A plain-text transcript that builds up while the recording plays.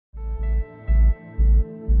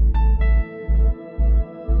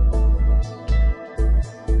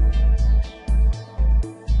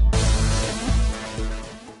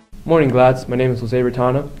Morning, Glads. My name is Jose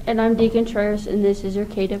Bertana. And I'm Deacon Traris, and this is your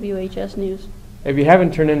KWHS News. If you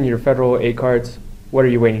haven't turned in your federal aid cards, what are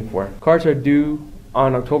you waiting for? Cards are due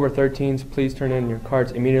on October 13th. Please turn in your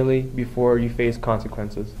cards immediately before you face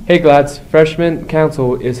consequences. Hey Glads, Freshman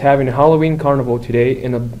Council is having a Halloween carnival today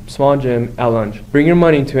in a small gym at lunch. Bring your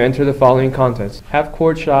money to enter the following contests: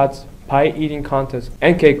 half-court shots, pie eating contest,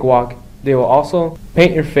 and cake walk. They will also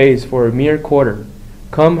paint your face for a mere quarter.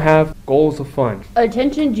 Come have goals of fun.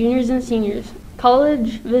 Attention juniors and seniors.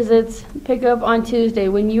 College visits pick up on Tuesday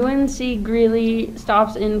when UNC Greeley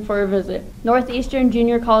stops in for a visit. Northeastern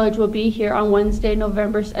Junior College will be here on Wednesday,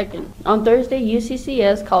 November 2nd. On Thursday,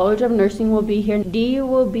 UCCS College of Nursing will be here. DU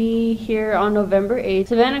will be here on November 8th.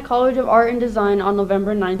 Savannah College of Art and Design on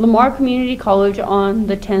November 9th. Lamar Community College on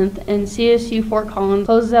the 10th. And CSU Fort Collins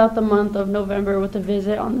closes out the month of November with a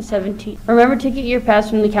visit on the 17th. Remember to get your pass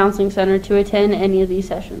from the Counseling Center to attend any of these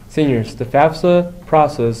sessions. Seniors, the FAFSA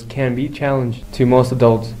process can be challenged to most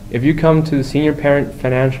adults. If you come to the Senior Parent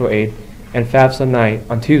Financial Aid and FAFSA night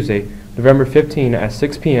on Tuesday, November 15 at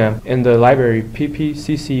 6 p.m. in the library,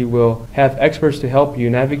 PPCC will have experts to help you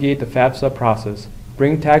navigate the FAFSA process.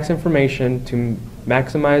 Bring tax information to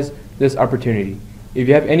maximize this opportunity. If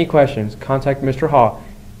you have any questions, contact Mr. Hall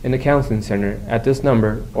in the Counseling Center at this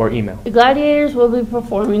number or email. The Gladiators will be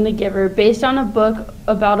performing The Giver, based on a book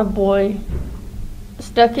about a boy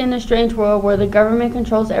stuck in a strange world where the government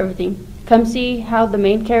controls everything. Come see how the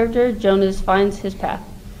main character, Jonas, finds his path.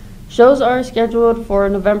 Shows are scheduled for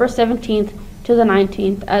November 17th to the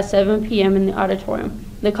 19th at 7 p.m. in the auditorium.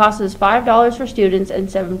 The cost is $5 for students and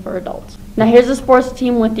 $7 for adults. Now here's the sports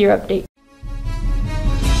team with your update.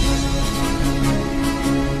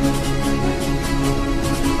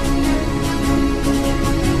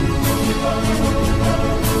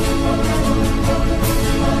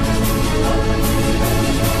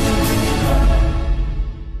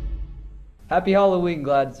 Happy Halloween,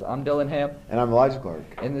 Glads. I'm Dylan Ham. And I'm Elijah Clark.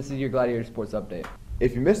 And this is your Gladiator Sports Update.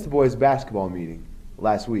 If you missed the boys' basketball meeting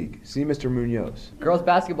last week, see Mr. Munoz. Girls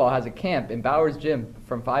basketball has a camp in Bowers Gym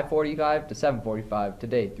from 5:45 to 7:45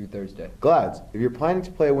 today through Thursday. Glads, if you're planning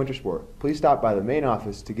to play a winter sport, please stop by the main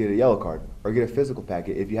office to get a yellow card or get a physical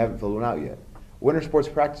packet if you haven't filled one out yet. Winter sports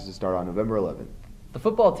practices start on November 11th. The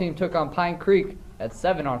football team took on Pine Creek at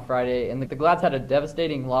 7 on Friday, and the Glads had a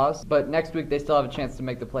devastating loss, but next week they still have a chance to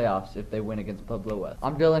make the playoffs if they win against Pueblo West.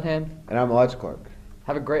 I'm Dylan Ham. And I'm Elijah Clark.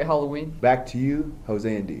 Have a great Halloween. Back to you,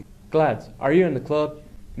 Jose and D. Glads, are you in the club?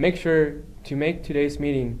 Make sure to make today's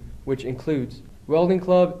meeting, which includes Welding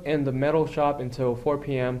Club in the Metal Shop until 4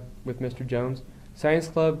 p.m. with Mr. Jones, Science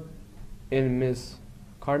Club in Ms.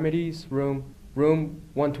 Carmody's room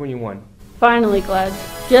 121. Finally,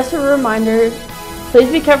 Glads, just a reminder, please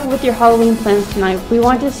be careful with your Halloween plans tonight. We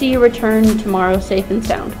want to see you return tomorrow safe and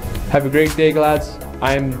sound. Have a great day, Glads.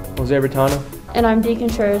 I'm Jose Bertana. And I'm Deacon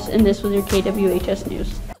Traris, and this was your KWHS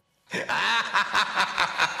News.